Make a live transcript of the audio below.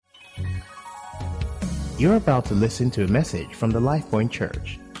You're about to listen to a message from the LifePoint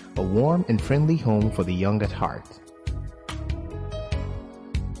Church, a warm and friendly home for the young at heart.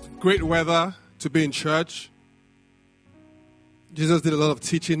 Great weather to be in church. Jesus did a lot of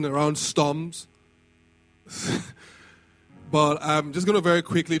teaching around storms. But I'm just going to very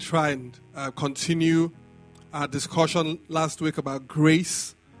quickly try and continue our discussion last week about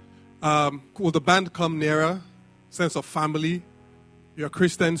grace. Will the band come nearer? Sense of family. You're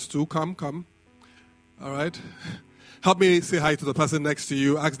Christians too. Come. All right. Help me say hi to the person next to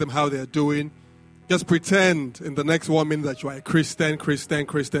you. Ask them how they're doing. Just pretend in the next 1 minute that you are a Christian,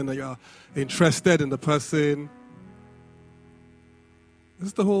 that you are interested in the person. This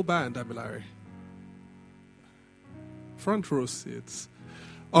is the whole band, Abilari. Front row seats.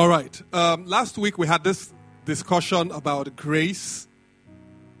 All right. Last week we had this discussion about grace.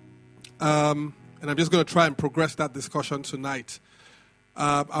 And I'm just going to try and progress that discussion tonight.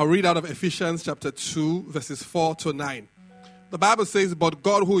 I'll read out of Ephesians chapter 2, verses 4 to 9. The Bible says, "But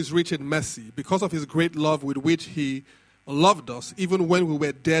God, who is rich in mercy, because of his great love with which he loved us, even when we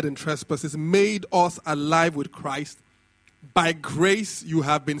were dead in trespasses, made us alive with Christ. By grace you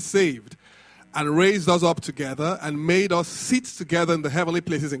have been saved, and raised us up together, and made us sit together in the heavenly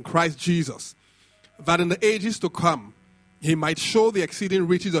places in Christ Jesus, that in the ages to come he might show the exceeding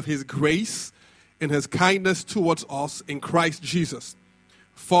riches of his grace in his kindness towards us in Christ Jesus.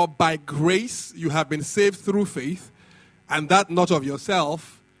 For by grace you have been saved through faith, and that not of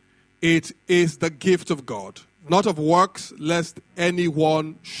yourself, it is the gift of God, not of works, lest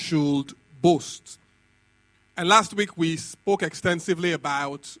anyone should boast." And last week we spoke extensively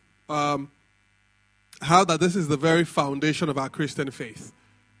about how that this is the very foundation of our Christian faith,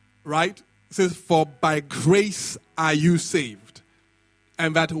 right? It says, "For by grace are you saved."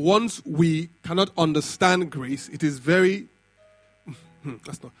 And that once we cannot understand grace, it is very...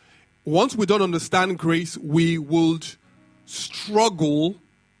 Once we don't understand grace, we would struggle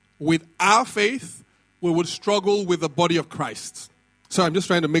with our faith. We would struggle with the body of Christ. So I'm just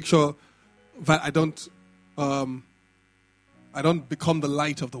trying to make sure that I don't become the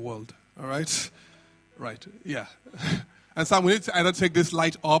light of the world. All right? Right, yeah. And Sam, we need to either take this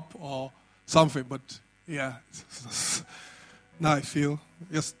light up or something, but yeah. Now I feel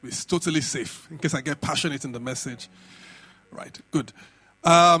it's totally safe in case I get passionate in the message. Right, good.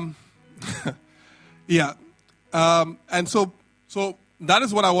 Yeah. And so that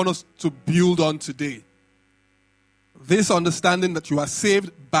is what I want us to build on today. This understanding that you are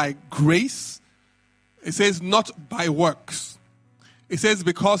saved by grace. It says not by works. It says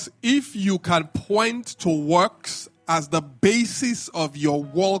because if you can point to works as the basis of your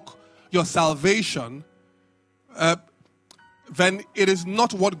walk, your salvation, then it is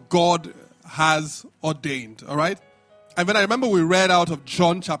not what God has ordained, all right? And then I remember we read out of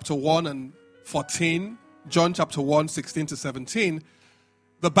John chapter 1 and 14, John chapter 1, 16 to 17.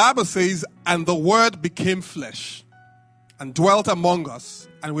 The Bible says, "And the Word became flesh and dwelt among us,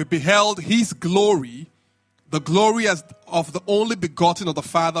 and we beheld his glory, the glory as of the only begotten of the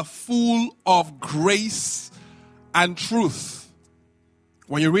Father, full of grace and truth."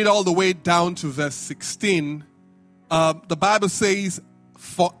 When you read all the way down to verse 16, the Bible says,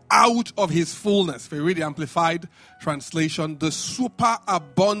 "For out of his fullness," if you read the Amplified Translation, "the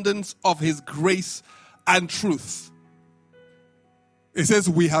superabundance of his grace and truth." It says,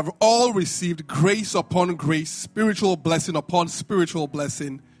 "We have all received grace upon grace, spiritual blessing upon spiritual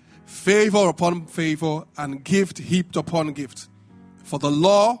blessing, favor upon favor, and gift heaped upon gift. For the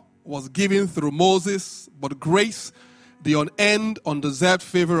law was given through Moses, but grace, the undeserved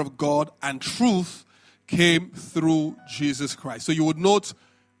favor of God, and truth came through Jesus Christ." So you would note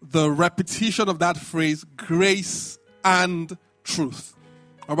the repetition of that phrase, grace and truth.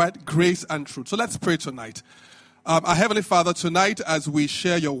 All right, grace and truth. So let's pray tonight. Our Heavenly Father, tonight as we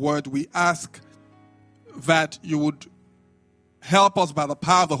share your word, we ask that you would help us by the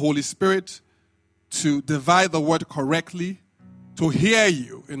power of the Holy Spirit to divide the word correctly, to hear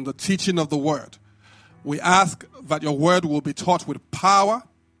you in the teaching of the word. We ask that your word will be taught with power.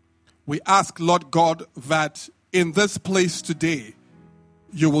 We ask, Lord God, that in this place today,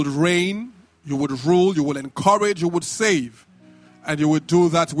 you would reign, you would rule, you will encourage, you would save, and you would do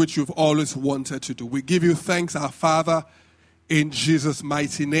that which you've always wanted to do. We give you thanks, our Father, in Jesus'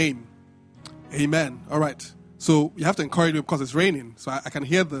 mighty name. Amen. All right. So you have to encourage me because it's raining. So I can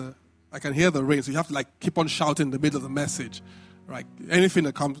hear the rain. So you have to keep on shouting in the middle of the message. Right? Anything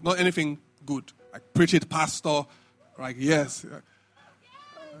that comes, not anything good. Preach it, pastor. Right? Yes.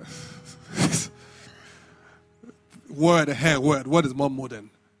 Word is more modern,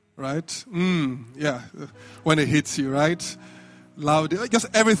 right? Yeah, when it hits you, right? Loud, just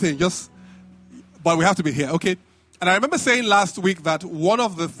everything, just but we have to be here, okay? And I remember saying last week that one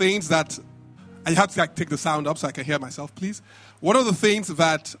of the things that, I have to take the sound up so I can hear myself, please. One of the things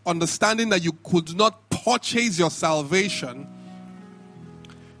that understanding that you could not purchase your salvation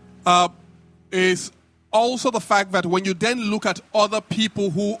is also the fact that when you then look at other people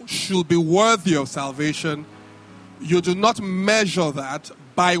who should be worthy of salvation, you do not measure that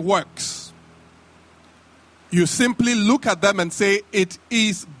by works. You simply look at them and say, it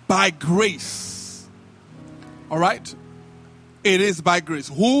is by grace. All right? It is by grace.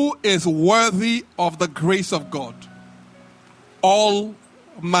 Who is worthy of the grace of God? All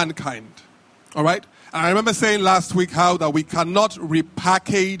mankind. All right? And I remember saying last week how that we cannot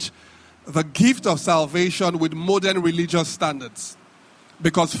repackage the gift of salvation with modern religious standards.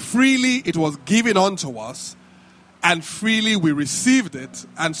 Because freely it was given unto us, and freely we received it.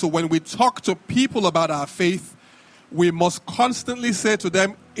 And so when we talk to people about our faith, we must constantly say to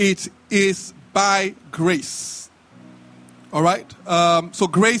them, it is by grace. All right? So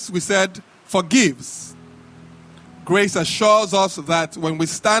grace, we said, forgives. Grace assures us that when we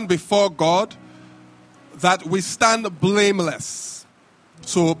stand before God, that we stand blameless.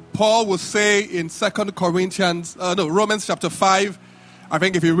 So Paul will say in Romans chapter 5, I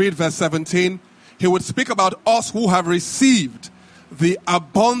think if you read verse 17, he would speak about us who have received the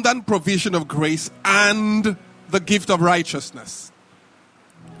abundant provision of grace and the gift of righteousness.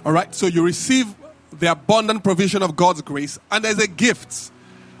 All right, so you receive the abundant provision of God's grace, and there's a gift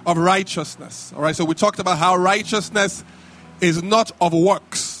of righteousness. All right, so we talked about how righteousness is not of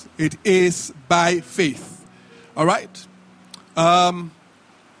works, it is by faith. All right,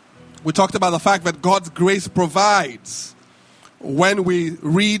 we talked about the fact that God's grace provides. When we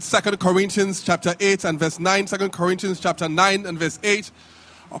read 2 Corinthians chapter 8 and verse 9, 2 Corinthians chapter 9 and verse 8,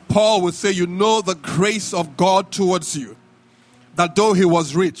 Paul would say, you know the grace of God towards you, that though he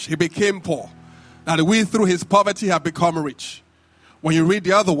was rich, he became poor, that we through his poverty have become rich. When you read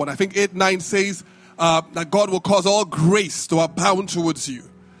the other one, I think 8:9 says that God will cause all grace to abound towards you,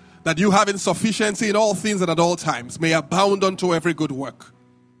 that you having sufficiency in all things and at all times may abound unto every good work.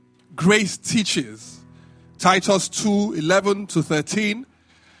 Grace teaches. Titus 2:11-13.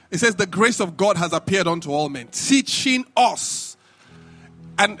 It says, the grace of God has appeared unto all men, teaching us.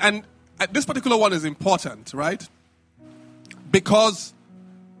 And this particular one is important, right? Because,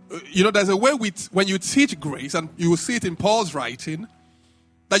 there's a way when you teach grace, and you will see it in Paul's writing,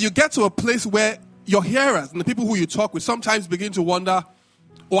 that you get to a place where your hearers and the people who you talk with sometimes begin to wonder,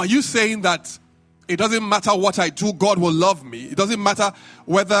 are you saying that it doesn't matter what I do, God will love me? It doesn't matter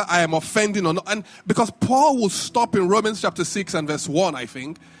whether I am offending or not. And because Paul will stop in Romans chapter 6 and verse 1, I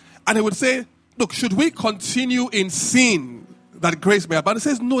think, and he would say, look, should we continue in sin that grace may abound? He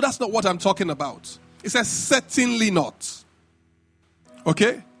says, no, that's not what I'm talking about. He says, certainly not.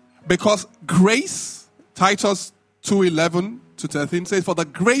 Okay? Because grace, Titus 2:11-13 says, for the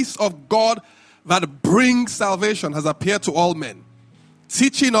grace of God that brings salvation has appeared to all men,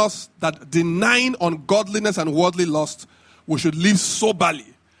 teaching us that denying ungodliness and worldly lust, we should live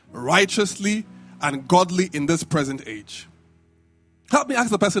soberly, righteously, and godly in this present age. Help me ask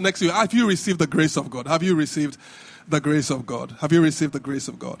the person next to you, have you received the grace of God? Have you received the grace of God? Have you received the grace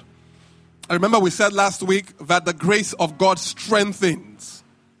of God? I remember we said last week that the grace of God strengthens.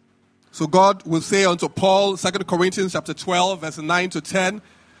 So God will say unto Paul, 2 Corinthians chapter 12, verse 9-10,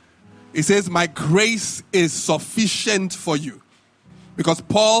 he says, my grace is sufficient for you. Because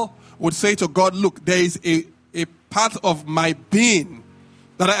Paul would say to God, look, there is a part of my being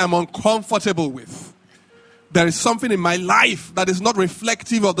that I am uncomfortable with. There is something in my life that is not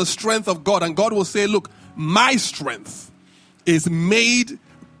reflective of the strength of God. And God will say, look, my strength is made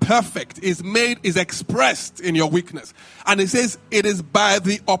perfect, is expressed in your weakness. And it says it is by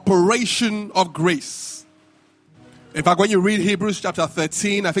the operation of grace. In fact, when you read Hebrews chapter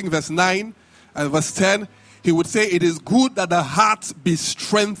 13, I think verse 9 and verse 10, he would say, it is good that the heart be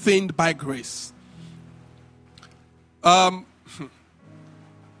strengthened by grace. I've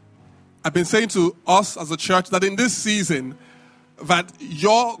been saying to us as a church that in this season, that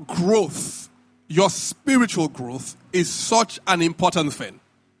your growth, your spiritual growth, is such an important thing.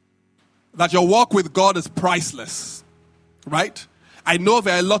 That your walk with God is priceless. Right? I know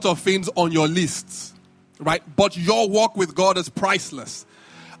there are a lot of things on your list. Right? But your walk with God is priceless.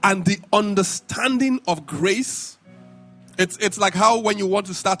 And the understanding of grace, it's like how when you want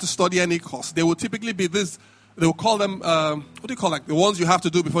to start to study any course, there will typically be this, they will call them, what do you call like the ones you have to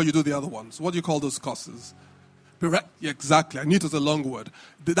do before you do the other ones? What do you call those courses? Yeah, exactly. I knew it was a long word.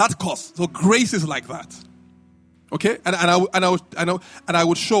 That course. So grace is like that. Okay? And I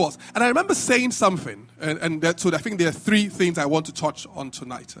would show us. And I remember saying something, so I think there are three things I want to touch on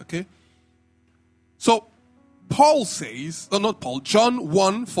tonight. Okay? So Paul says, no, not Paul, John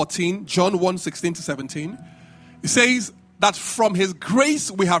 1:14, John 1:16 to 17, he says that from his grace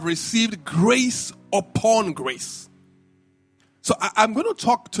we have received grace upon grace. So I'm going to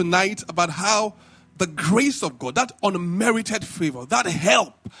talk tonight about how the grace of God, that unmerited favor, that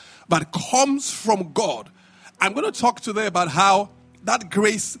help that comes from God, I'm going to talk today about how that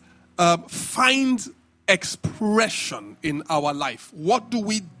grace finds expression in our life. What do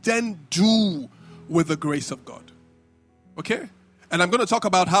we then do with the grace of God? Okay? And I'm going to talk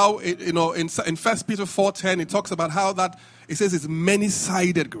about how, in 1 Peter 4:10, it talks about how that, it says it's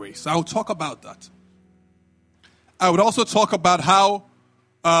many-sided grace. I'll talk about that. I would also talk about how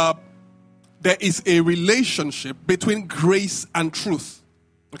there is a relationship between grace and truth.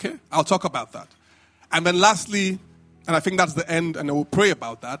 Okay? I'll talk about that. And then lastly, and I think that's the end, and I will pray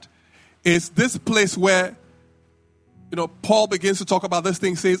about that, is this place where, Paul begins to talk about this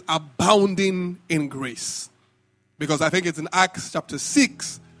thing, says, abounding in grace. Because I think it's in Acts chapter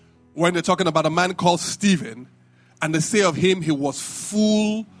 6, when they're talking about a man called Stephen, and they say of him, he was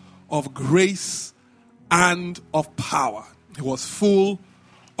full of grace and of power. He was full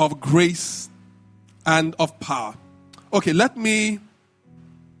of grace and of power. Okay, let me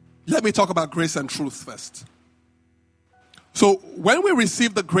talk about grace and truth first. So when we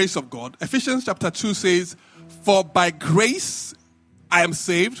receive the grace of God, Ephesians chapter 2 says, for by grace I am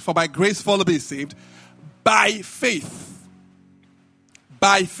saved, for by grace follow be saved, by faith.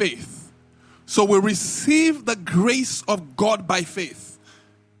 By faith. So we receive the grace of God by faith.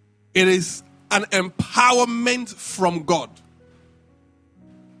 It is an empowerment from God.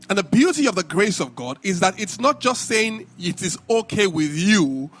 And the beauty of the grace of God is that it's not just saying it is okay with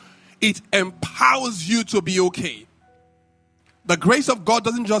you, it empowers you to be okay. The grace of God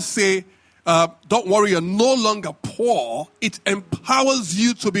doesn't just say, don't worry, you're no longer poor. It empowers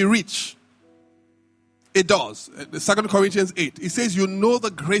you to be rich. It does. 2 Corinthians 8, it says, you know the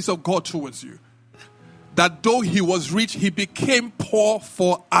grace of God towards you, that though he was rich, he became poor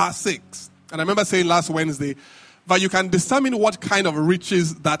for our sakes. And I remember saying last Wednesday that you can determine what kind of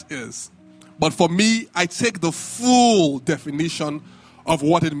riches that is. But for me, I take the full definition of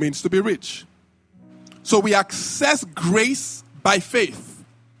what it means to be rich. So we access grace by faith.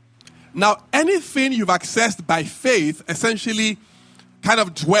 Now, anything you've accessed by faith essentially kind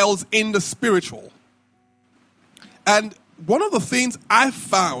of dwells in the spiritual. And one of the things I've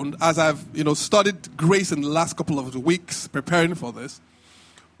found as I've studied grace in the last couple of weeks preparing for this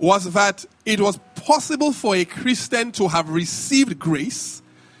was that it was possible for a Christian to have received grace.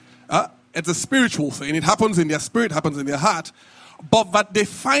 It's a spiritual thing. It happens in their spirit, happens in their heart. But that they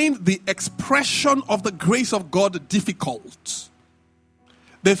find the expression of the grace of God difficult.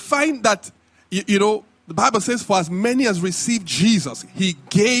 They find that, the Bible says, for as many as received Jesus, he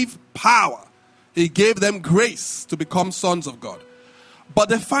gave power. He gave them grace to become sons of God. But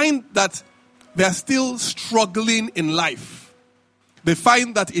they find that they're still struggling in life. They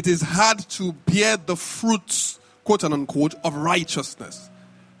find that it is hard to bear the fruits, quote and unquote, of righteousness.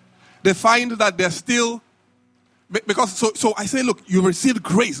 They find that they're still, because, so I say, look, you received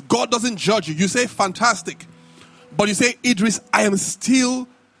grace. God doesn't judge you. You say, fantastic. But you say, Idris, I am still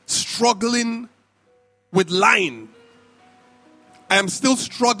struggling with lying. I am still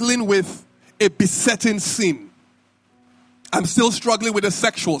struggling with a besetting sin. I'm still struggling with a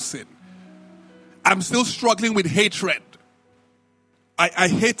sexual sin. I'm still struggling with hatred. I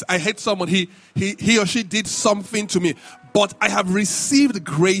hate someone. He or she did something to me. But I have received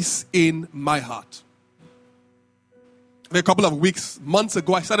grace in my heart. A couple of months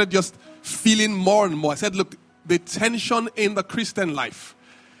ago, I started just feeling more and more. I said, look, the tension in the Christian life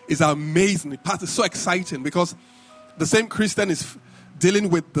is amazing. It's so exciting because the same Christian is dealing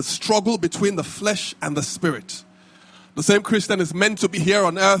with the struggle between the flesh and the spirit. The same Christian is meant to be here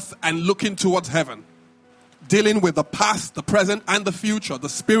on earth and looking towards heaven. Dealing with the past, the present, and the future. The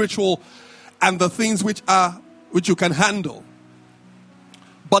spiritual and the things which you can handle.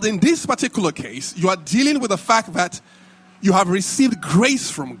 But in this particular case, you are dealing with the fact that you have received grace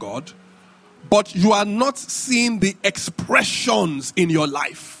from God, but you are not seeing the expressions in your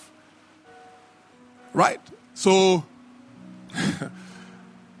life. Right? So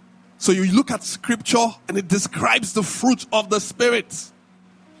you look at scripture and it describes the fruit of the Spirit.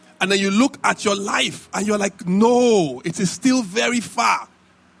 And then you look at your life and you're like, no, it is still very far.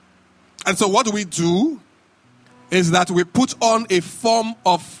 And so what we do is that we put on a form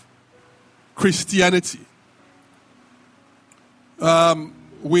of Christianity.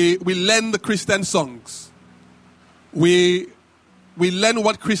 We learn the Christian songs. We learn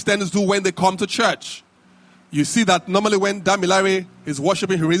what Christians do when they come to church. You see that normally when Damilare is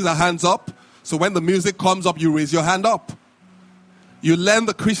worshiping, he raises her hands up. So when the music comes up, you raise your hand up. You learn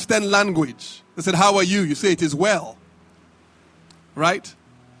the Christian language. They said, how are you? You say, it is well. Right?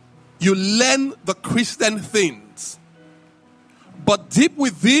 You learn the Christian things. But deep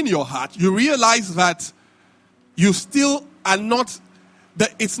within your heart, you realize that you still are not,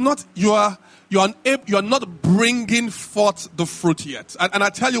 that it's not, you're not bringing forth the fruit yet. And I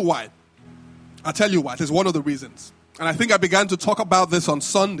tell you why. It's one of the reasons. And I think I began to talk about this on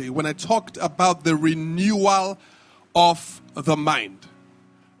Sunday when I talked about the renewal of the mind.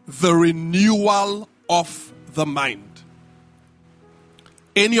 The renewal of the mind.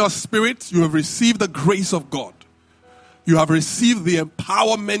 In your spirit, you have received the grace of God. You have received the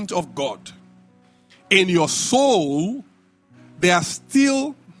empowerment of God. In your soul, there are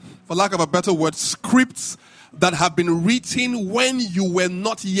still, for lack of a better word, scripts that have been written when you were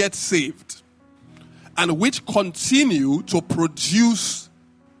not yet saved, and which continue to produce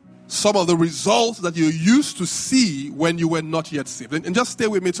some of the results that you used to see when you were not yet saved. And just stay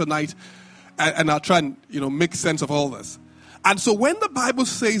with me tonight, and I'll try and make sense of all this. And so when the Bible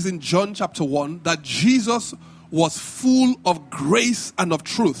says in John chapter 1 that Jesus was full of grace and of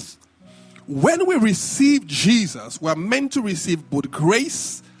truth, when we receive Jesus, we're meant to receive both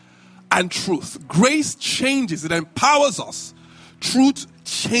grace and truth. Grace changes, it empowers us. Truth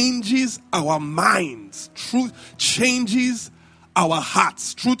changes our minds. Truth changes our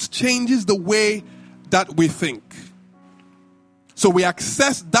hearts. Truth changes the way that we think. So we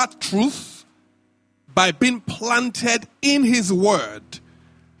access that truth by being planted in His Word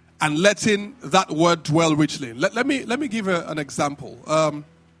and letting that Word dwell richly. Let me give an example.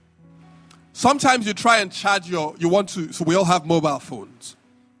 Sometimes you try and charge so we all have mobile phones.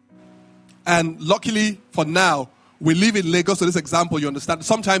 And luckily for now, we live in Lagos, so this example, you understand,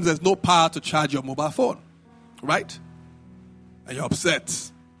 sometimes there's no power to charge your mobile phone, right? And you're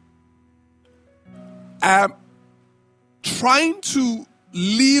upset. Trying to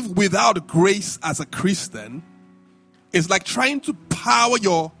live without grace as a Christian is like trying to power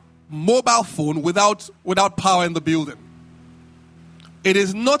your mobile phone without power in the building. It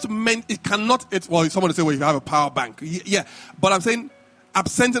is not meant, it cannot, someone will say, well, you have a power bank. Yeah, but I'm saying,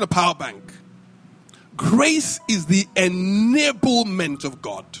 absenting a power bank. Grace is the enablement of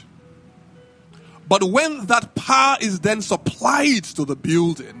God. But when that power is then supplied to the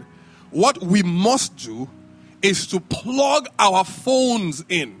building, what we must do is to plug our phones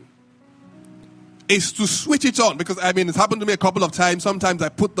in. Is to switch it on. Because, it's happened to me a couple of times. Sometimes I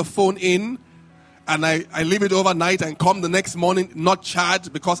put the phone in and I leave it overnight and come the next morning not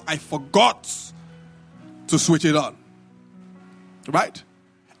charged because I forgot to switch it on. Right?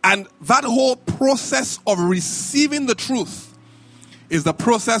 And that whole process of receiving the truth is the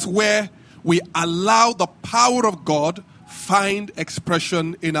process where we allow the power of God find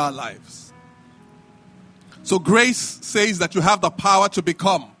expression in our lives. So grace says that you have the power to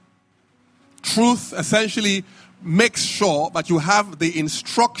become. Truth essentially makes sure that you have the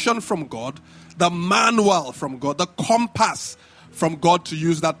instruction from God, the manual from God, the compass from God to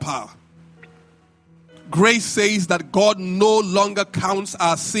use that power. Grace says that God no longer counts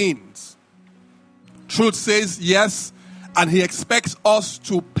our sins. Truth says yes, and He expects us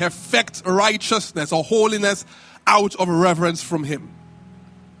to perfect righteousness or holiness out of reverence from Him.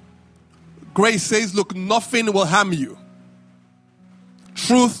 Grace says, look, nothing will harm you.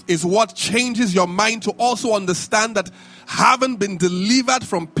 Truth is what changes your mind to also understand that having been delivered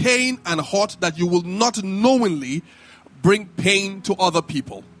from pain and hurt, that you will not knowingly bring pain to other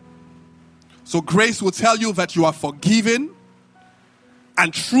people. So grace will tell you that you are forgiven,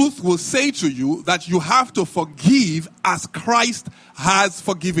 and truth will say to you that you have to forgive as Christ has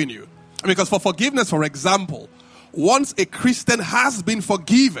forgiven you. Because for forgiveness, for example, once a Christian has been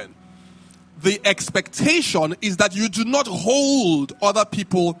forgiven, the expectation is that you do not hold other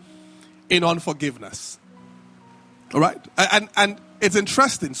people in unforgiveness. All right? And it's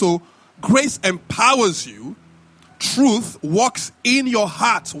interesting. So grace empowers you. Truth works in your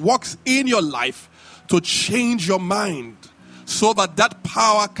heart, works in your life to change your mind so that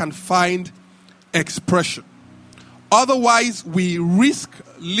power can find expression. Otherwise, we risk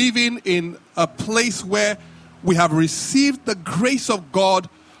living in a place where we have received the grace of God,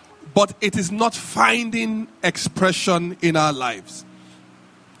 but it is not finding expression in our lives.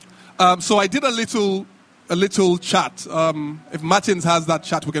 So I did a little chat. If Martins has that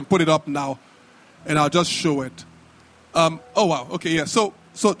chat, we can put it up now, and I'll just show it. Oh wow, okay, yeah. So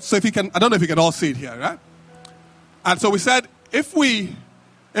if you can, I don't know if you can all see it here, right? And so we said, if we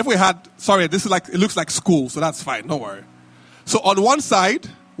had, sorry, this is like, it looks like school, so that's fine, don't worry. So on one side,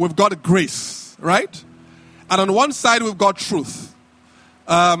 we've got grace, right? And on one side, we've got truth.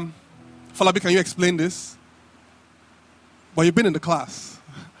 Falabi, can you explain this? But you've been in the class.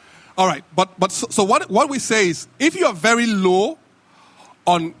 All right. So what we say is, if you are very low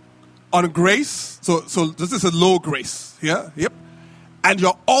on grace, so this is a low grace here, yep. And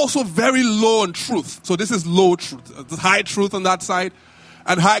you're also very low on truth. So this is low truth, high truth on that side,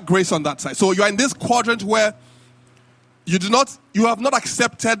 and high grace on that side. So you're in this quadrant where you have not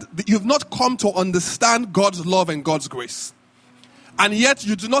accepted, you have not come to understand God's love and God's grace. And yet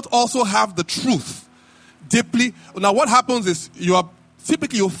you do not also have the truth deeply. Now what happens is you'll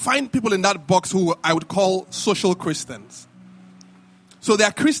find people in that box who I would call social Christians. So they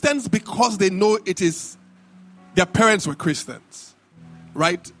are Christians because they know their parents were Christians,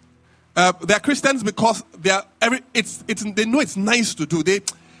 right? They are Christians because they know it's nice to do. They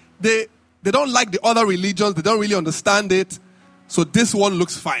don't like the other religions. They don't really understand it. So this one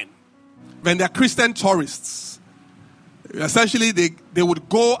looks fine. When they are Christian tourists, essentially they would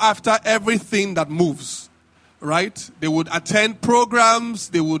go after everything that moves, right? They would attend programs.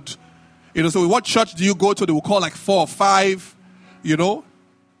 They would, so what church do you go to? They will call like 4 or 5, They're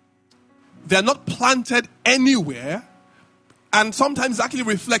not planted anywhere. And sometimes actually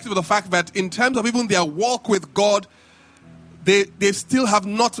reflective of the fact that in terms of even their walk with God, they still have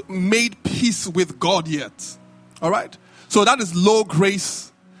not made peace with God yet. All right? So that is low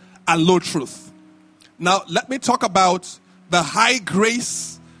grace and low truth. Now, let me talk about the high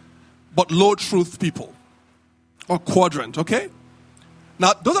grace but low truth people. Or quadrant, okay?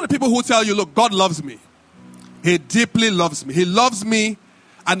 Now, those are the people who tell you, look, God loves me. He deeply loves me. He loves me,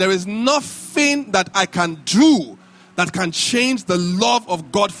 and there is nothing that I can do that can change the love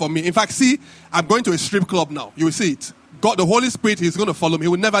of God for me. In fact, see, I'm going to a strip club now. You will see it. God, the Holy Spirit, is going to follow me. He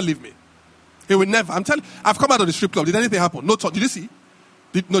will never leave me. He will never. I'm telling you, I've come out of the strip club. Did anything happen? No talk. Did you see?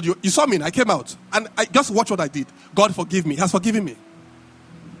 You saw me. I came out. And I just watch what I did. God forgive me. He has forgiven me.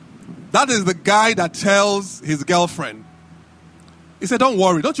 That is the guy that tells his girlfriend. He said, don't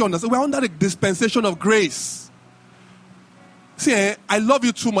worry. Don't you understand? We're under the dispensation of grace. See, I love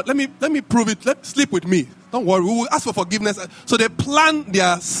you too much. Let me prove it. Sleep with me. Don't worry. We will ask for forgiveness. So they plan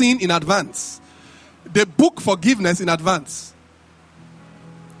their sin in advance. They book forgiveness in advance.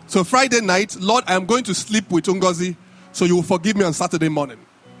 So Friday night, Lord, I am going to sleep with Ngozi, so you will forgive me on Saturday morning.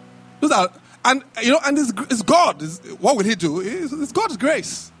 And it's God. What will He do? It's God's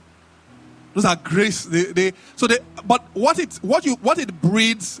grace. Those are grace. But what it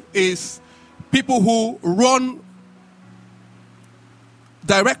breeds is people who run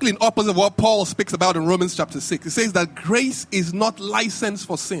directly in opposite of what Paul speaks about in Romans chapter 6. It says that grace is not license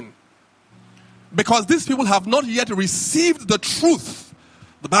for sin. Because these people have not yet received the truth.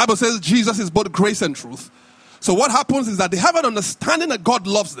 The Bible says Jesus is both grace and truth. So what happens is that they have an understanding that God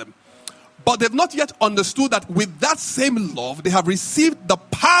loves them. But they've not yet understood that with that same love, they have received the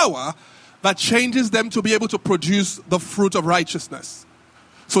power that changes them to be able to produce the fruit of righteousness.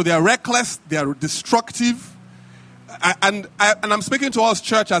 So they are reckless, they are destructive. And I'm speaking to us,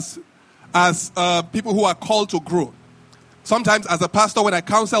 church, as people who are called to grow. Sometimes as a pastor, when I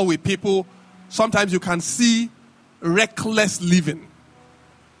counsel with people, sometimes you can see reckless living.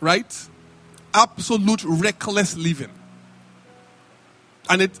 Right? Absolute reckless living.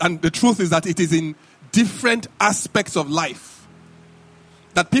 And the truth is that it is in different aspects of life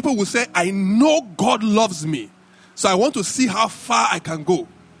that people will say, I know God loves me, so I want to see how far I can go.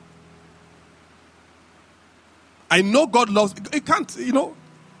 I know God loves me. It can't,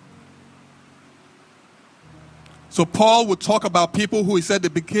 So Paul would talk about people who he said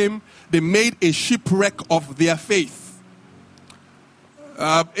they made a shipwreck of their faith.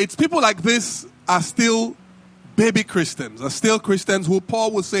 It's people like this are still baby Christians, are still Christians who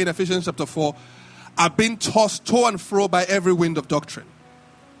Paul would say in Ephesians chapter 4 are being tossed to and fro by every wind of doctrine.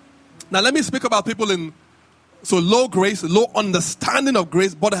 Now let me speak about people in low grace, low understanding of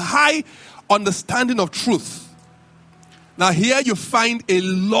grace, but a high understanding of truth. Now here you find a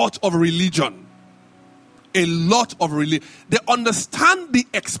lot of religion. A lot of religion. They understand the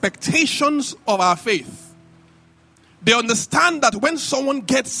expectations of our faith. They understand that when someone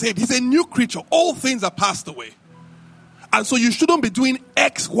gets saved, he's a new creature. All things are passed away. And so you shouldn't be doing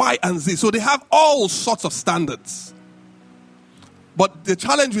X, Y, and Z. So they have all sorts of standards. But the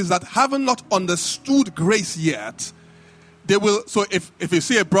challenge is that having not understood grace yet, they will. So if you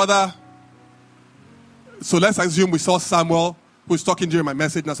see a brother, so let's assume we saw Samuel, who's talking during my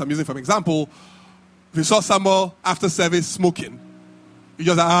message, now so I'm using for example. If you saw Samuel after service smoking, you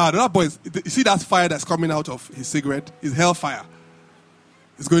just that boy, you see that fire that's coming out of his cigarette? Is hellfire.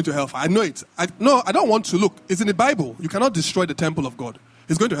 He's going to hellfire. I know it. I don't want to look. It's in the Bible. You cannot destroy the temple of God.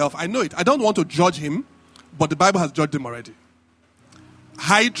 He's going to hellfire. I know it. I don't want to judge him, but the Bible has judged him already.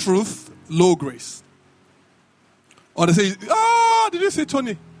 High truth, low grace. Or they say, did you see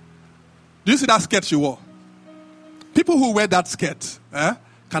Tony? Did you see that skirt she wore? People who wear that skirt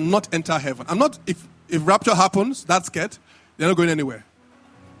cannot enter heaven. If rapture happens, that skirt, they're not going anywhere.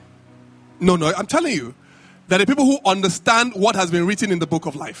 No, I'm telling you. There are people who understand what has been written in the book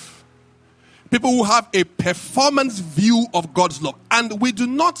of life. People who have a performance view of God's law. And we do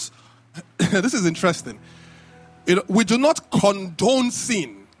not, this is interesting, we do not condone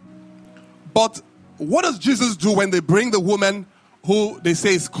sin. But what does Jesus do when they bring the woman who they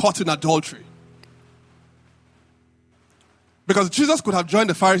say is caught in adultery? Because Jesus could have joined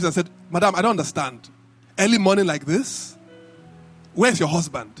the Pharisees and said, Madam, I don't understand. Early morning like this? Where's your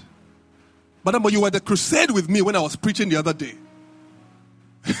husband? Madam, but you were at the crusade with me when I was preaching the other day.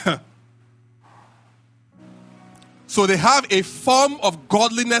 So they have a form of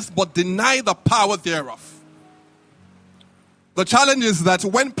godliness but deny the power thereof. The challenge is that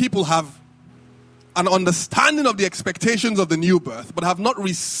when people have an understanding of the expectations of the new birth but have not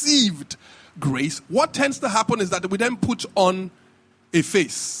received grace, what tends to happen is that we then put on a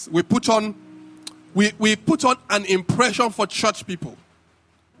face. We put on an impression for church people.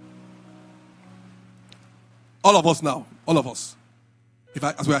 All of us now, all of us.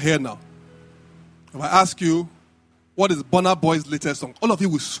 As we are here now, if I ask you, what is Burna Boy's latest song? All of you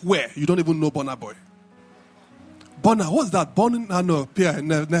will swear you don't even know Burna Boy. Burna, what's that? Burna? No, Pierre,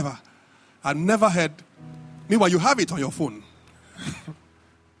 never. I never heard. Meanwhile, you have it on your phone.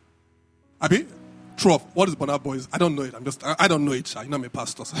 Abi, true. What is Burna Boy's? I don't know it. I don't know it. I know I'm a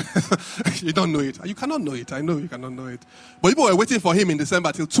pastor. So you don't know it. You cannot know it. I know you cannot know it. But people were waiting for him in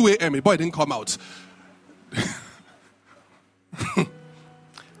December till 2 a.m. The boy didn't come out.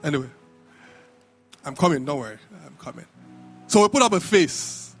 Anyway, I'm coming. Don't worry. I'm coming. So we put up a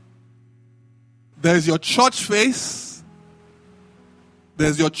face. There's your church face.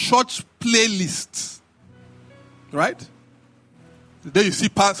 There's your church playlist. Right? The day you see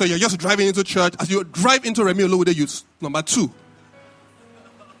pastor, you're just driving into church. As you drive into Remi Olowode, you number 2.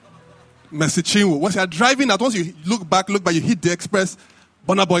 Mercy Chinwo. Once you're driving out, once you look back, you hit the express,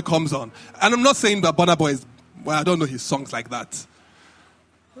 Burna Boy comes on. And I'm not saying that Burna Boy is, well, I don't know his songs like that.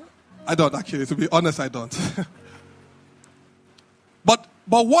 I don't actually, to be honest, I don't. But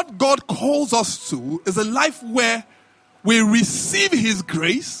what God calls us to is a life where we receive His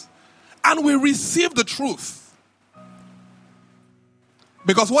grace and we receive the truth.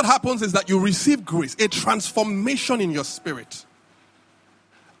 Because what happens is that you receive grace, a transformation in your spirit.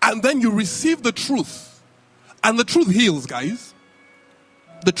 And then you receive the truth. And the truth heals, guys.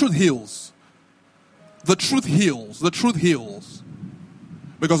 The truth heals. The truth heals. The truth heals.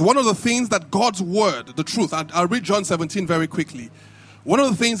 Because one of the things that God's word, the truth, and I'll read John 17 very quickly. One of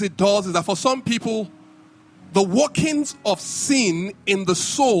the things it does is that for some people, the workings of sin in the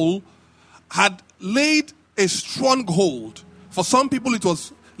soul had laid a strong hold. For some people, it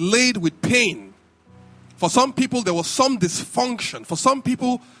was laid with pain. For some people, there was some dysfunction. For some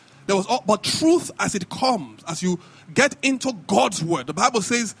people, there was, but truth as it comes, as you get into God's word, the Bible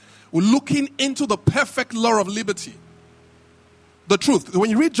says, we're looking into the perfect law of liberty. The truth. When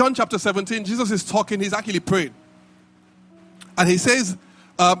you read John chapter 17, Jesus is talking, he's actually praying. And he says,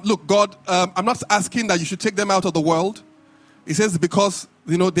 look, God, I'm not asking that you should take them out of the world. He says, because,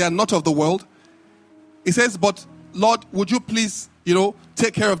 they are not of the world. He says, but Lord, would you please,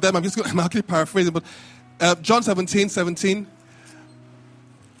 take care of them? I'm actually paraphrasing, but John 17,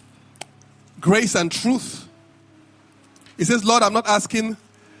 grace and truth. He says, Lord, I'm not asking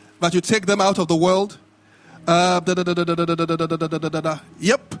that you take them out of the world.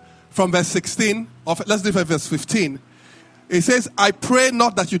 Yep. From verse 16, let's do verse 15. It says, I pray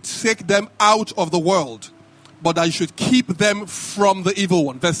not that you take them out of the world, but that you should keep them from the evil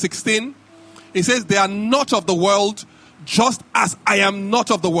one. Verse 16, it says, they are not of the world, just as I am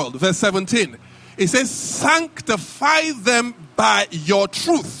not of the world. Verse 17, it says, sanctify them by your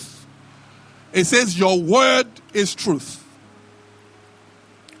truth. It says, your word is truth.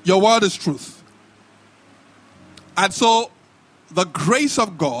 Your word is truth. And so, the grace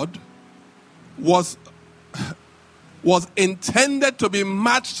of God was intended to be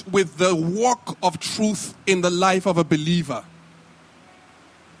matched with the work of truth in the life of a believer.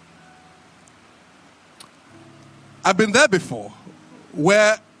 I've been there before,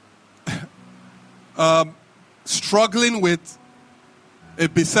 where struggling with a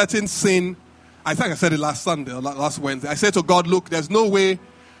besetting sin. I think I said it last Sunday or last Wednesday. I said to God, look, there's no way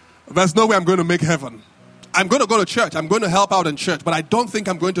I'm going to make heaven. I'm going to go to church. I'm going to help out in church, but I don't think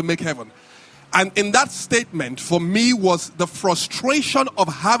I'm going to make heaven. And in that statement, for me, was the frustration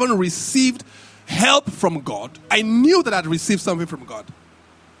of having received help from God. I knew that I'd received something from God.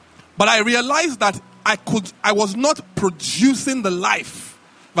 But I realized that I was not producing the life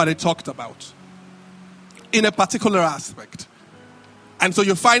that it talked about in a particular aspect. And so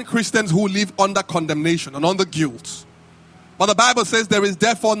you find Christians who live under condemnation and under guilt. But the Bible says there is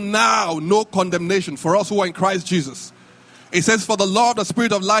therefore now no condemnation for us who are in Christ Jesus. It says, for the law of the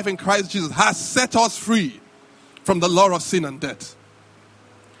Spirit of life in Christ Jesus has set us free from the law of sin and death.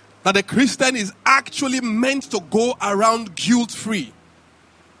 That a Christian is actually meant to go around guilt-free.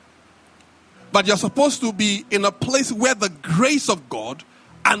 But you're supposed to be in a place where the grace of God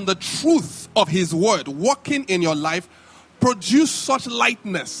and the truth of His word working in your life produce such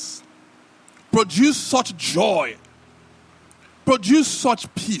lightness, produce such joy, produce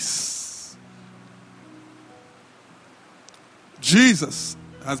such peace. Jesus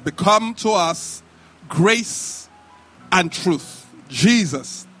has become to us grace and truth.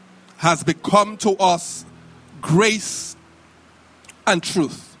 Jesus has become to us grace and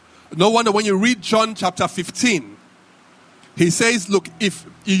truth. No wonder when you read John chapter 15, he says, look, if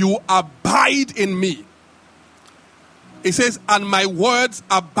you abide in me, he says, and my words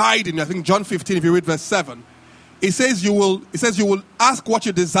abide in you. I think John 15, if you read verse 7, it says you will ask what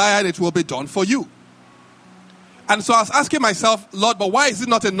you desire and it will be done for you. And so I was asking myself, Lord, but why is it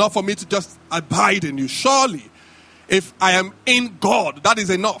not enough for me to just abide in you? Surely, if I am in God, that is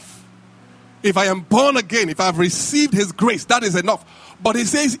enough. If I am born again, if I have received His grace, that is enough. But He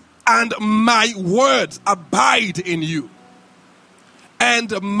says, and my words abide in you.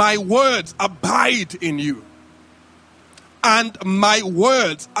 And my words abide in you. And my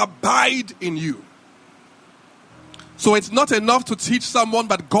words abide in you. So it's not enough to teach someone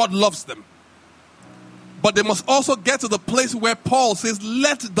that God loves them. But they must also get to the place where Paul says,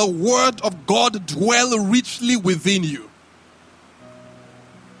 let the word of God dwell richly within you.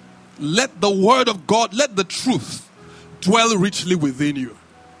 Let the word of God, let the truth dwell richly within you.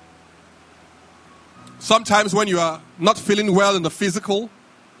 Sometimes when you are not feeling well in the physical,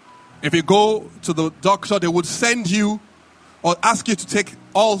 if you go to the doctor, they would send you or ask you to take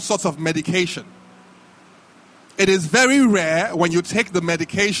all sorts of medication. It is very rare when you take the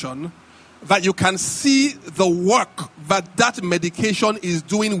medication that you can see the work that medication is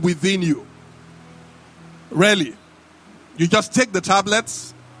doing within you. Rarely. You just take the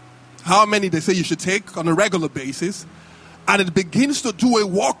tablets, how many they say you should take on a regular basis, and it begins to do a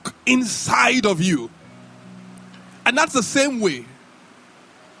work inside of you. And that's the same way.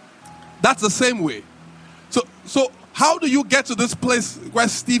 That's the same way. So how do you get to this place where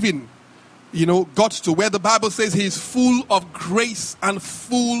Stephen, got to, where the Bible says he is full of grace and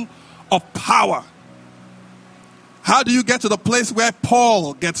full of power? How do you get to the place where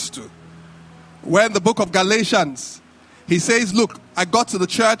Paul gets to? Where in the book of Galatians, he says, look, I got to the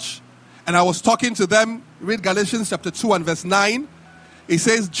church and I was talking to them. Read Galatians chapter 2 and verse 9. He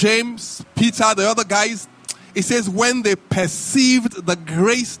says, James, Peter, the other guys, he says, when they perceived the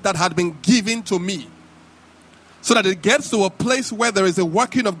grace that had been given to me. So that it gets to a place where there is a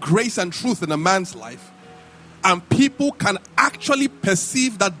working of grace and truth in a man's life. And people can actually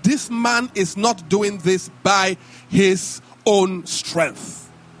perceive that this man is not doing this by his own strength.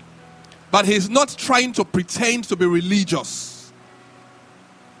 But he's not trying to pretend to be religious.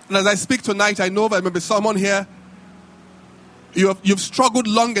 And as I speak tonight, I know that maybe someone here, you've struggled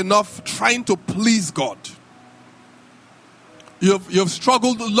long enough trying to please God. You've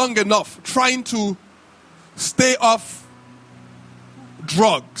struggled long enough trying to stay off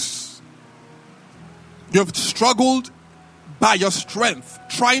drugs. You've struggled by your strength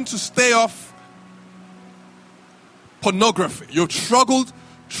trying to stay off pornography. You've struggled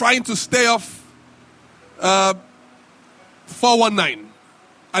trying to stay off 419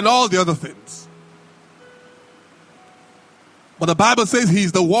 and all the other things. But the Bible says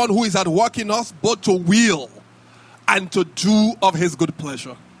He's the one who is at work in us both to will and to do of His good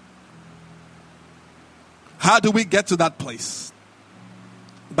pleasure. How do we get to that place?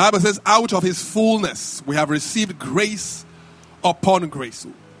 The Bible says, out of His fullness, we have received grace upon grace.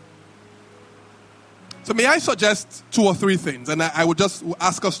 So may I suggest 2 or 3 things, and I would just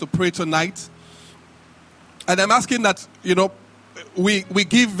ask us to pray tonight. And I'm asking that, we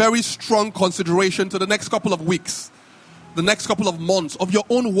give very strong consideration to the next couple of weeks, the next couple of months of your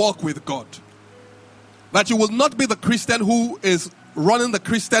own walk with God. That you will not be the Christian who is running the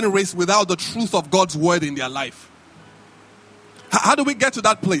Christian race without the truth of God's word in their life. How do we get to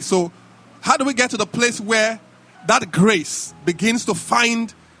that place? So, how do we get to the place where that grace begins to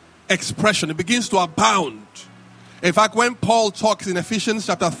find expression? It begins to abound. In fact, when Paul talks in Ephesians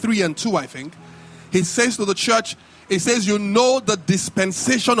chapter 3 and 2, I think, he says to the church, he says, you know the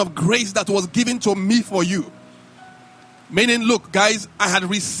dispensation of grace that was given to me for you. Meaning, look, guys, I had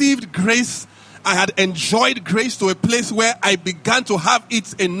received grace. I had enjoyed grace to a place where I began to have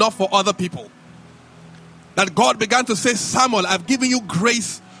it enough for other people. That God began to say, Samuel, I've given you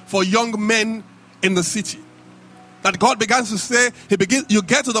grace for young men in the city. That God began to say, you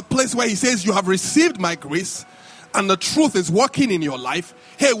get to the place where he says, you have received my grace and the truth is working in your life.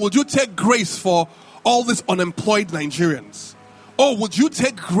 Hey, would you take grace for all these unemployed Nigerians? Or would you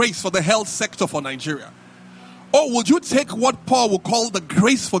take grace for the health sector for Nigeria? Or would you take what Paul would call the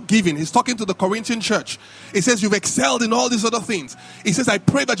grace for giving? He's talking to the Corinthian church. He says, you've excelled in all these other things. He says, I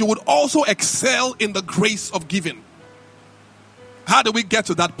pray that you would also excel in the grace of giving. How do we get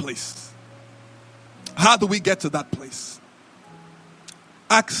to that place? How do we get to that place?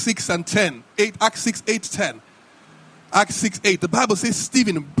 Acts 6 and 10. Acts 6, 8, 10. Acts 6, 8. The Bible says,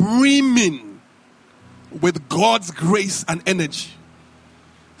 Stephen brimming with God's grace and energy.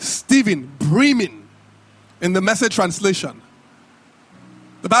 Stephen brimming. In the Message translation,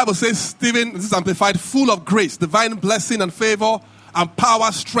 the Bible says, Stephen, this is amplified, full of grace, divine blessing and favor, and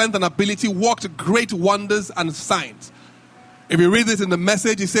power, strength, and ability, worked great wonders and signs. If you read it in the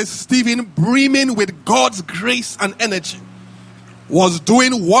Message, it says, Stephen, brimming with God's grace and energy, was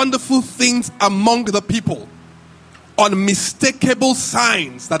doing wonderful things among the people, unmistakable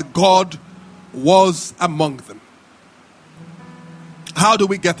signs that God was among them. How do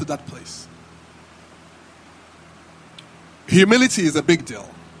we get to that place? Humility is a big deal.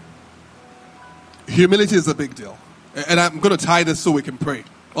 Humility is a big deal. And I'm going to tie this so we can pray.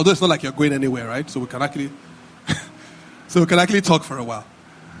 Although it's not like you're going anywhere, right? So we can actually talk for a while.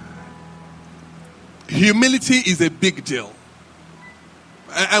 Humility is a big deal.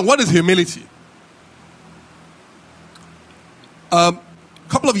 And what is humility? A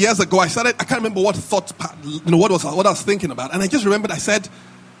couple of years ago, I can't remember what what I was thinking about. And I just remembered I said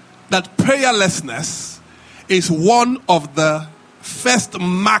that prayerlessness is one of the first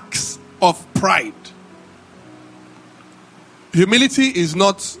marks of pride. Humility is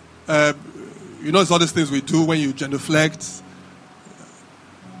not, it's all these things we do when you genuflect.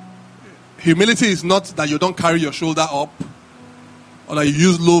 Humility is not that you don't carry your shoulder up or that you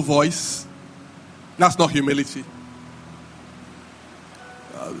use low voice. That's not humility.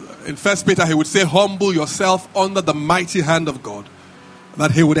 In 1 Peter, he would say, humble yourself under the mighty hand of God,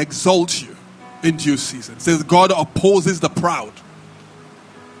 that he would exalt you in due season. It says God opposes the proud.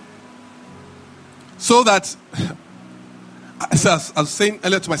 So that, as I was saying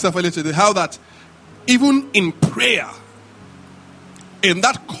earlier to myself earlier today, how that even in prayer, in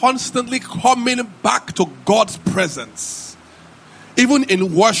that constantly coming back to God's presence, even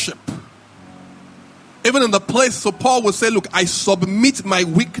in worship, even in the place, so Paul would say, look, I submit my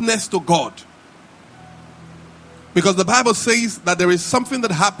weakness to God. Because the Bible says that there is something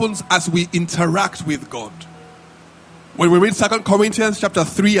that happens as we interact with God. When we read 2 Corinthians chapter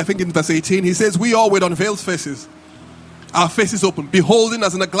 3, I think in verse 18, he says, we all with unveiled faces, our faces open, beholding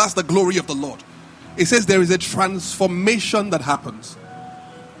as in a glass the glory of the Lord. It says there is a transformation that happens.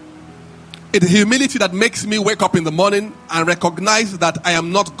 It's humility that makes me wake up in the morning and recognize that I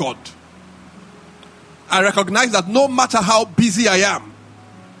am not God. I recognize that no matter how busy I am,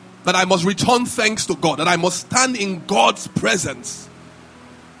 that I must return thanks to God, that I must stand in God's presence.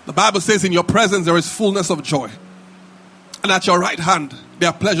 The Bible says in your presence there is fullness of joy, and at your right hand there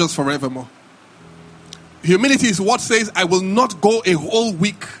are pleasures forevermore. Humility is what says I will not go a whole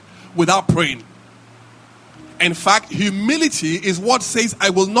week without praying. In fact, humility is what says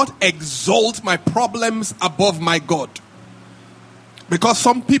I will not exalt my problems above my God. Because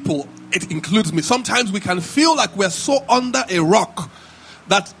some people, it includes me, sometimes we can feel like we're so under a rock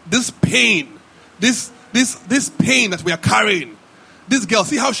that this pain, this pain that we are carrying, this girl,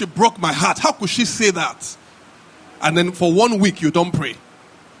 see how she broke my heart. How could she say that? And then for 1 week you don't pray.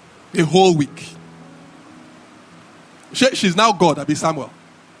 A whole week. She's now God, Abi Samuel.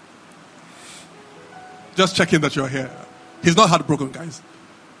 Just checking that you're here. He's not heartbroken, guys.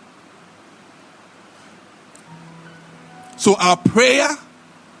 So our prayer,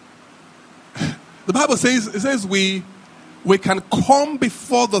 the Bible says, it says we can come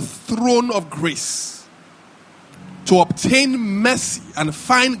before the throne of grace to obtain mercy and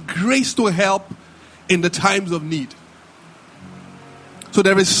find grace to help in the times of need. So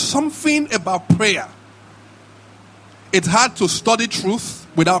there is something about prayer. It's hard to study truth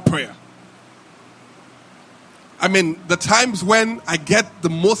without prayer. I mean, the times when I get the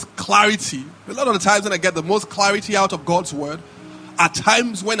most clarity, a lot of the times when I get the most clarity out of God's word, are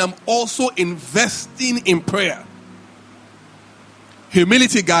times when I'm also investing in prayer.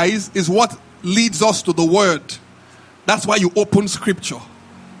 Humility, guys, is what leads us to the word. That's why you open scripture.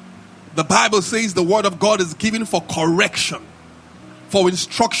 The Bible says the word of God is given for correction, for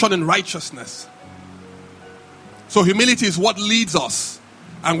instruction in righteousness. So humility is what leads us.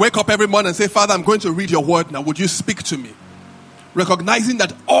 And wake up every morning and say, Father, I'm going to read your word now. Would you speak to me? Recognizing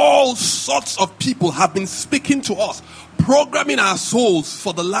that all sorts of people have been speaking to us, programming our souls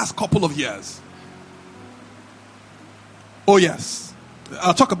for the last couple of years. Oh yes.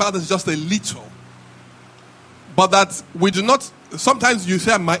 I'll talk about this just a little. But that we do not, sometimes you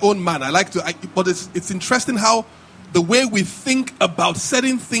say I'm my own man. But it's interesting how the way we think about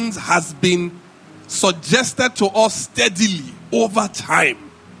certain things has been suggested to us steadily over time.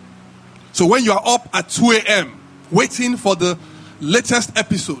 So when you are up at 2 a.m. waiting for the latest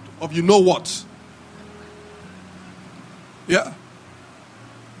episode of you know what. Yeah.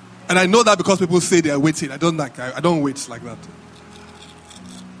 And I know that because people say they are waiting. I don't wait like that.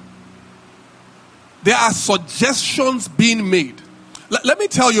 There are suggestions being made. Let me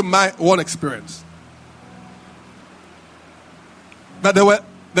tell you my one experience. That there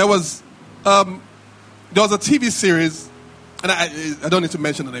was a TV series, and I don't need to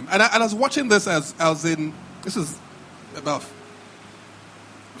mention the name. And I was watching this as I was in. This is about.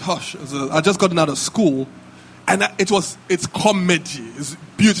 I just gotten out of school, and it's comedy. It's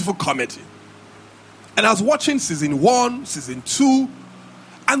beautiful comedy. And I was watching season 1, season 2,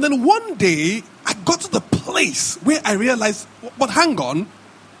 and then one day I got to the place where I realized, but hang on,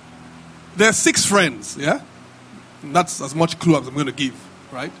 there are 6 friends, yeah? And that's as much clue as I'm going to give,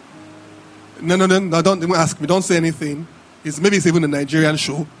 right? No, don't ask me, don't say anything. Maybe it's even a Nigerian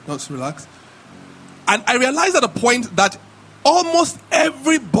show, just relax. And I realized at a point that almost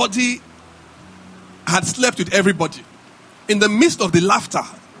everybody had slept with everybody. In the midst of the laughter,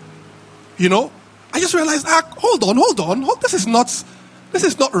 I just realized, hold on, this is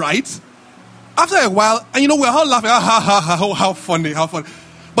not right. After a while, and we're all laughing, how funny.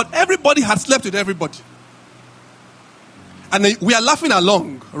 But everybody had slept with everybody. And we are laughing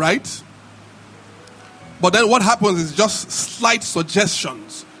along, right? But then what happens is just slight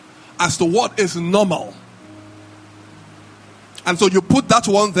suggestions as to what is normal. And so you put that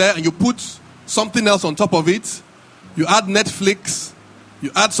one there and you put something else on top of it. You add Netflix.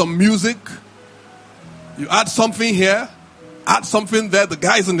 You add some music. You add something here. Add something there. The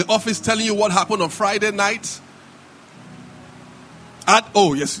guys in the office telling you what happened on Friday night. Add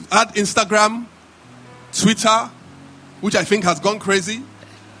Instagram, Twitter, which I think has gone crazy.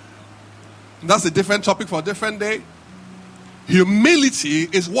 That's a different topic for a different day. Humility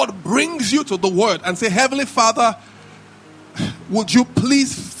is what brings you to the word and say, Heavenly Father, would you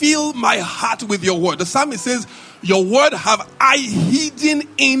please fill my heart with your word? The psalmist says, your word have I hidden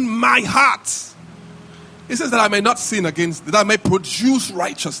in my heart. He says that I may not sin against, that I may produce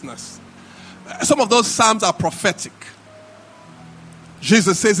righteousness. Some of those psalms are prophetic.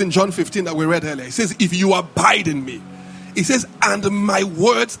 Jesus says in John 15 that we read earlier, he says, if you abide in me, he says, and my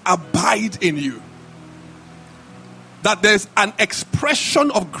words abide in you. That there's an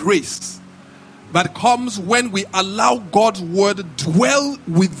expression of grace that comes when we allow God's word dwell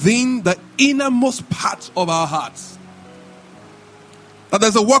within the innermost part of our hearts. That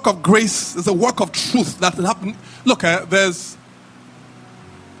there's a work of grace, there's a work of truth that can happen. Look, there's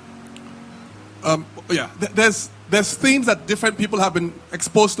things that different people have been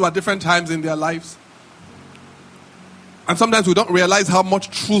exposed to at different times in their lives. And sometimes we don't realize how much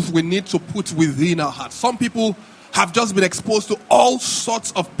truth we need to put within our hearts. Some people have just been exposed to all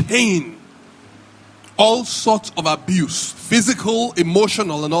sorts of pain, all sorts of abuse, physical,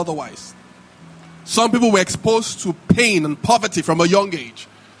 emotional, and otherwise. Some people were exposed to pain and poverty from a young age.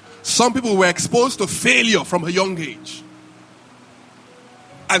 Some people were exposed to failure from a young age.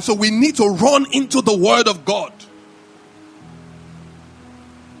 And so we need to run into the Word of God.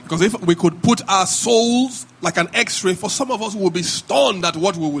 Because if we could put our souls like an x-ray, for some of us we will be stunned at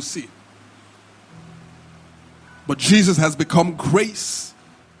what we will see. But Jesus has become grace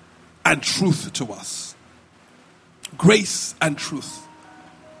and truth to us. Grace and truth.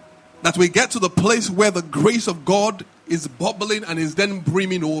 That we get to the place where the grace of God is bubbling and is then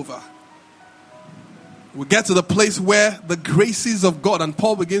brimming over. We get to the place where the graces of God, and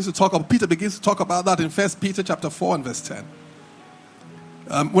Peter begins to talk about that in 1 Peter chapter 4 and verse 10.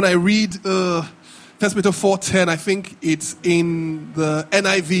 When I read 1 Peter 4:10, I think it's in the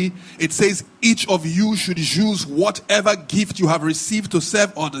NIV, it says, each of you should use whatever gift you have received to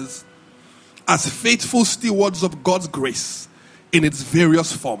serve others as faithful stewards of God's grace in its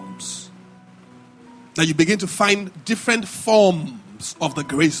various forms. Now you begin to find different forms of the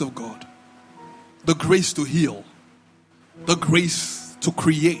grace of God. The grace to heal. The grace to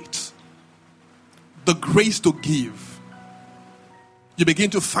create. The grace to give. you begin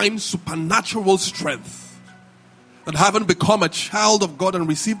to find supernatural strength. That having become a child of God and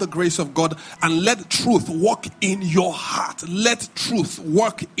received the grace of God, and let truth work in your heart. Let truth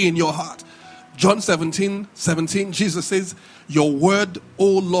work in your heart. John 17:17, Jesus says, your word,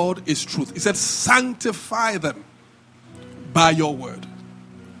 O Lord, is truth. He said, sanctify them by your word.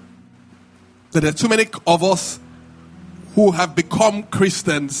 There are too many of us who have become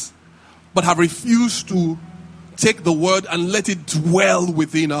Christians but have refused to take the word and let it dwell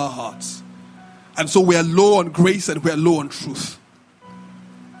within our hearts. And so we are low on grace and we are low on truth.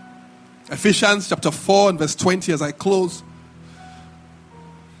 Ephesians chapter 4 and verse 20, as I close,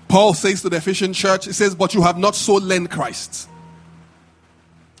 Paul says to the Ephesian church, he says, but you have not so learned Christ.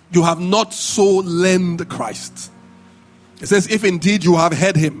 You have not so learned Christ. It says, if indeed you have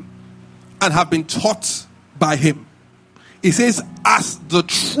heard him and have been taught by him. It says, as the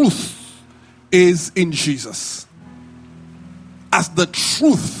truth is in Jesus. As the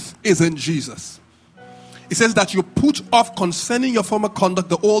truth is in Jesus. It says that you put off concerning your former conduct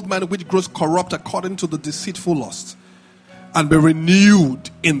the old man which grows corrupt according to the deceitful lust, and be renewed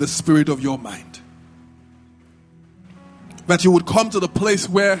in the spirit of your mind. That you would come to the place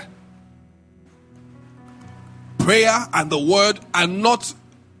where prayer and the word are not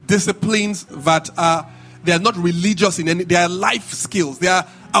disciplines that they are not religious in any, they are life skills. They are,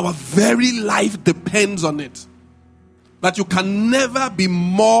 our very life depends on it. That you can never be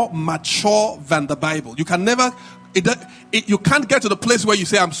more mature than the Bible. You can never, you can't get to the place where you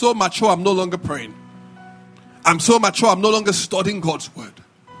say, I'm so mature, I'm no longer praying. I'm so mature, I'm no longer studying God's word.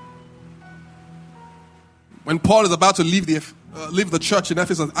 When Paul is about to leave the church in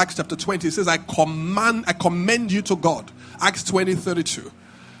Ephesus, Acts chapter 20, he says, I commend you to God. Acts 20:32.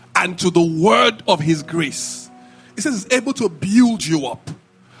 And to the word of his grace. He says it's able to build you up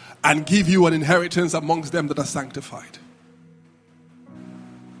and give you an inheritance amongst them that are sanctified.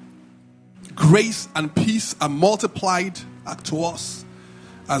 Grace and peace are multiplied to us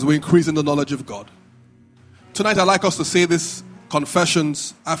as we increase in the knowledge of God. Tonight I'd like us to say these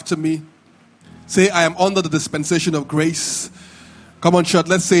confessions after me. Say, I am under the dispensation of grace. Come on, church,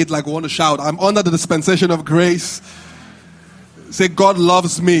 let's say it like we want to shout. I'm under the dispensation of grace. Say, God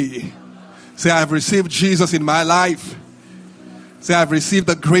loves me. Say, I have received Jesus in my life. Say, I have received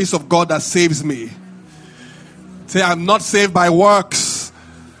the grace of God that saves me. Say, I'm not saved by works.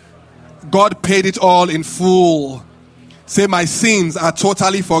 God paid it all in full. Say, my sins are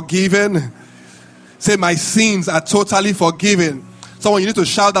totally forgiven. Say, my sins are totally forgiven. Someone, you need to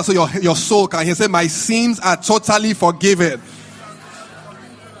shout that so your soul can hear. Say, my sins are totally forgiven.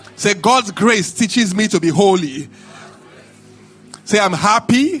 Say, God's grace teaches me to be holy. Say, I'm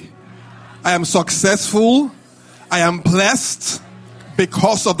happy. I am successful. I am blessed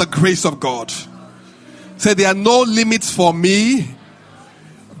because of the grace of God. Say, there are no limits for me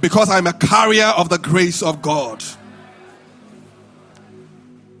because I'm a carrier of the grace of God.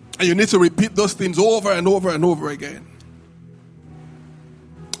 And you need to repeat those things over and over and over again.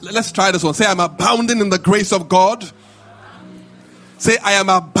 Let's try this one. Say, I'm abounding in the grace of God. Say, I am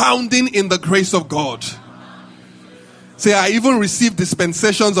abounding in the grace of God. Say, I even receive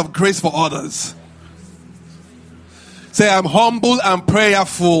dispensations of grace for others. Say, I'm humble and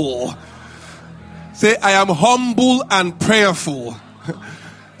prayerful. Say, I am humble and prayerful.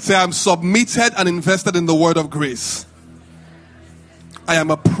 Say, I'm submitted and invested in the word of grace. I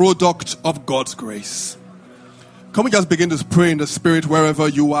am a product of God's grace. Can we just begin to pray in the spirit wherever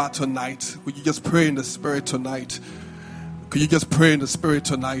you are tonight? Would you just pray in the spirit tonight? Could you just pray in the spirit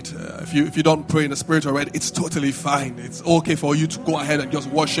tonight? If you don't pray in the spirit already, it's totally fine. It's okay for you to go ahead and just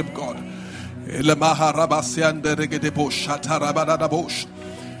worship God.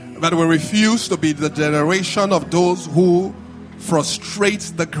 But we refuse to be the generation of those who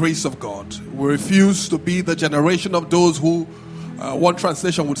frustrate the grace of God. We refuse to be the generation of those who, one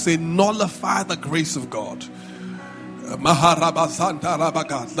translation would say, nullify the grace of God.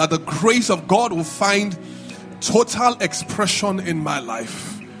 That the grace of God will find total expression in my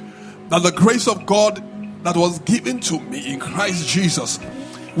life. That the grace of God that was given to me in Christ Jesus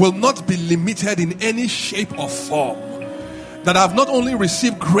will not be limited in any shape or form. That I've not only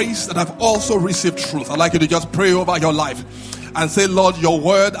received grace, that I've also received truth. I'd like you to just pray over your life and say, Lord, your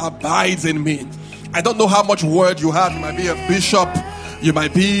word abides in me. I don't know how much word you have. You might be a bishop, you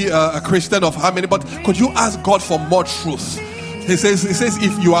might be a Christian of how many, but could you ask God for more truth? He says,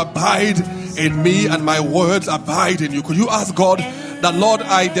 if you abide in me and my words abide in you, could you ask God that, Lord,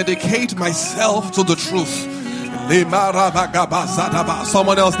 I dedicate myself to the truth.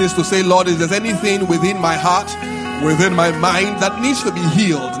 Someone else needs to say, Lord, if there's anything within my heart within my mind that needs to be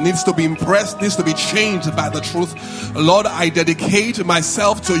healed, needs to be impressed, needs to be changed by the truth. Lord, I dedicate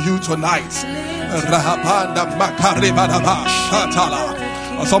myself to you tonight.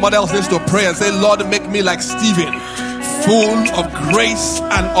 Someone else needs to pray and say, Lord, make me like Stephen, full of grace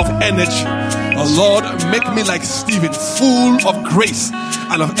and of energy. Lord, make me like Stephen, full of grace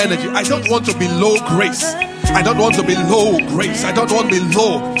and of energy. I don't want to be low grace. I don't want to be low grace. I don't want to be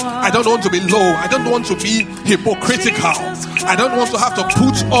low. I don't want to be low. I don't want to be hypocritical. I don't want to have to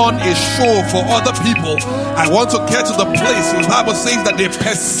put on a show for other people. I want to get to the place the Bible says that they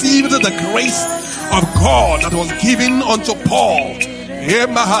perceived the grace of God that was given unto Paul.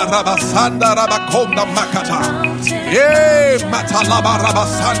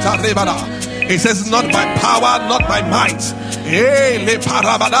 It says, not by power, not by might.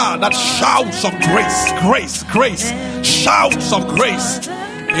 That shouts of grace, shouts of grace.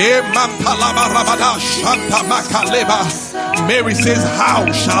 Mary says,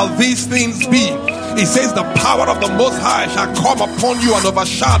 how shall these things be? He says, the power of the Most High shall come upon you and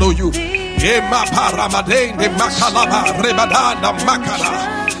overshadow you.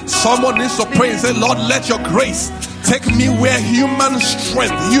 Someone needs to pray and say, Lord, let your grace take me where human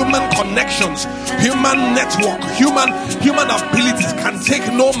strength, human connections, human network, human abilities can take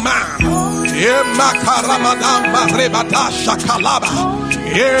no man.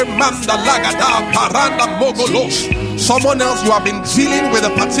 Someone else, you have been dealing with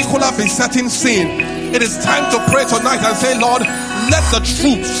a particular besetting sin. It is time to pray tonight and say, Lord, let the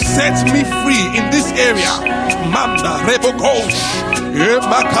truth set me free in this area.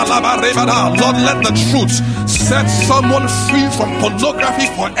 Lord, let the truth set someone free from pornography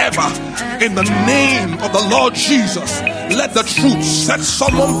forever. In the name of the Lord Jesus, let the truth set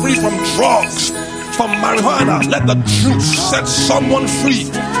someone free from drugs, from marijuana. Let the truth set someone free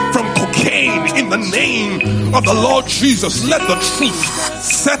from cocaine. In the name of the Lord Jesus, let the truth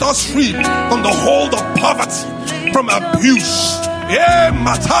set us free from the hold of poverty, from abuse.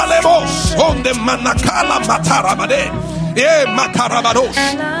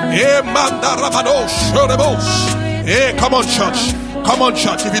 Come on, church. Come on,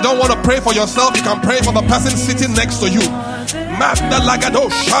 church. If you don't want to pray for yourself, you can pray for the person sitting next to you.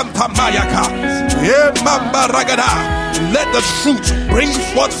 Let the truth bring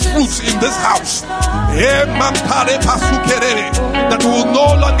forth fruits in this house. That will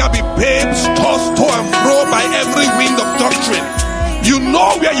no longer be babes tossed to and fro by every wind of doctrine. You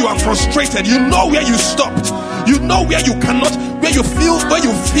know where you are frustrated. You know where you stopped. You know where you cannot, where you feel like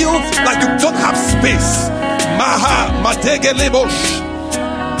you don't have space. Maha Mategelebosh.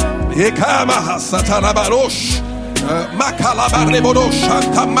 Ekamaha Satarabarosh. Makalabarebosh.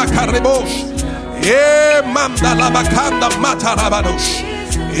 Shanta Makarebosh. Mandalabakanda Matarabadosh.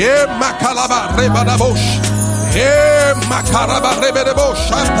 Makalaba Rebadabosh. Makaraba Rebedebosh.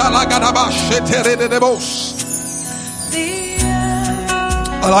 Shanta Lagadabash. Eteredebosh.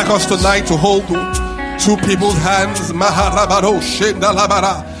 I'd like us tonight to hold two people's hands.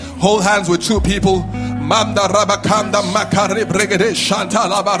 Hold hands with two people.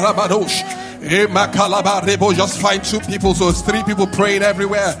 Just find two people, so it's three people praying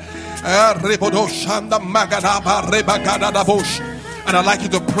everywhere. And I'd like you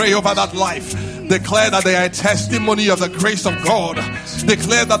to pray over that life. Declare that they are a testimony of the grace of God.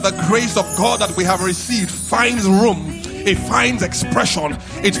 Declare that the grace of God that we have received finds room. It finds expression.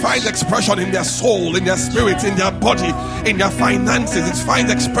 It finds expression in their soul, in their spirit, in their body, in their finances. It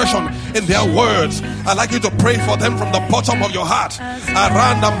finds expression in their words. I'd like you to pray for them from the bottom of your heart. I'd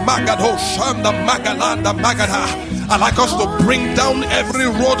like us to bring down every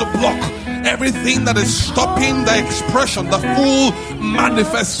roadblock, everything that is stopping the expression, the full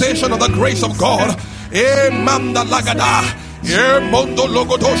manifestation of the grace of God.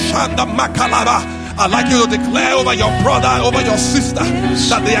 I'd like you to declare over your brother, over your sister,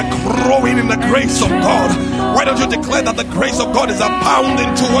 that they are growing in the grace of God. Why don't you declare that the grace of God is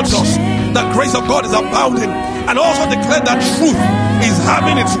abounding towards us? The grace of God is abounding. And also declare that truth is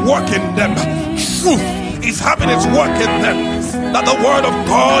having its work in them. Truth is having its work in them. That the word of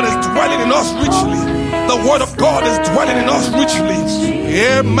God is dwelling in us richly. The word of God is dwelling in us richly.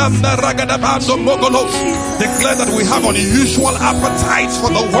 Declare that we have unusual appetites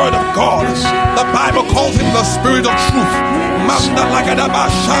for the word of God. The Bible calls him the Spirit of Truth.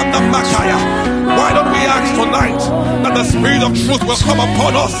 Why don't we ask tonight that the Spirit of Truth will come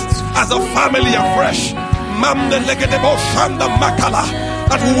upon us as a family afresh?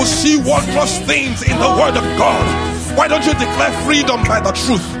 That we will see wondrous things in the word of God. Why don't you declare freedom by the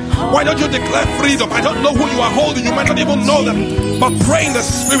truth? Why don't you declare freedom? I don't know who you are holding. You might not even know them. But pray in the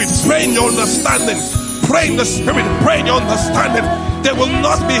Spirit. Pray in your understanding. Pray in the Spirit, pray in your understanding. They will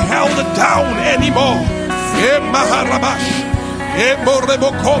not be held down anymore.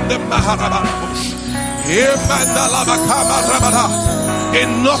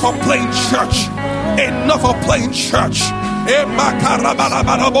 Enough of playing church. Enough of playing church.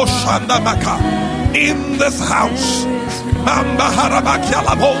 In this house.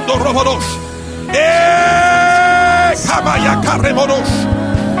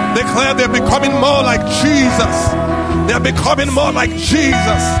 Declare they're becoming more like Jesus. They're becoming more like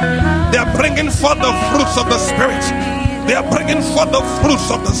Jesus. They're bringing forth the fruits of the Spirit. They're bringing forth the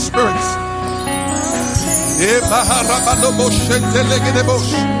fruits of the Spirit.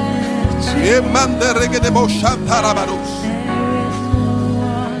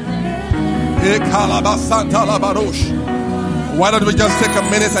 Why don't we just take a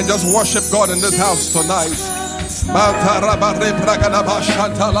minute and just worship God in this house tonight?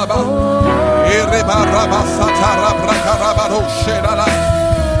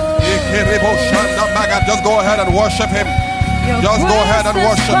 Just go ahead and worship Him. Just go ahead and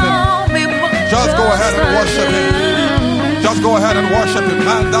worship Him. Just go ahead and worship Him. Just go ahead and worship Him.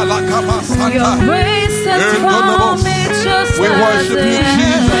 We worship you,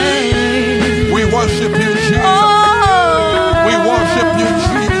 Jesus. We worship you, Jesus. We worship you,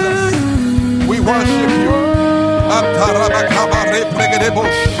 Jesus. We worship you.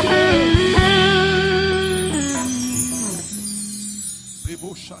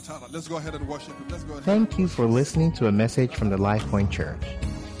 Let's go ahead and worship Him. Let's go ahead. Thank you for listening to a message from the LifePoint Church.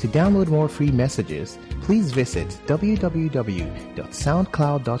 To download more free messages, please visit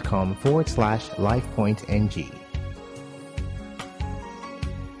www.soundcloud.com/LifePointNG.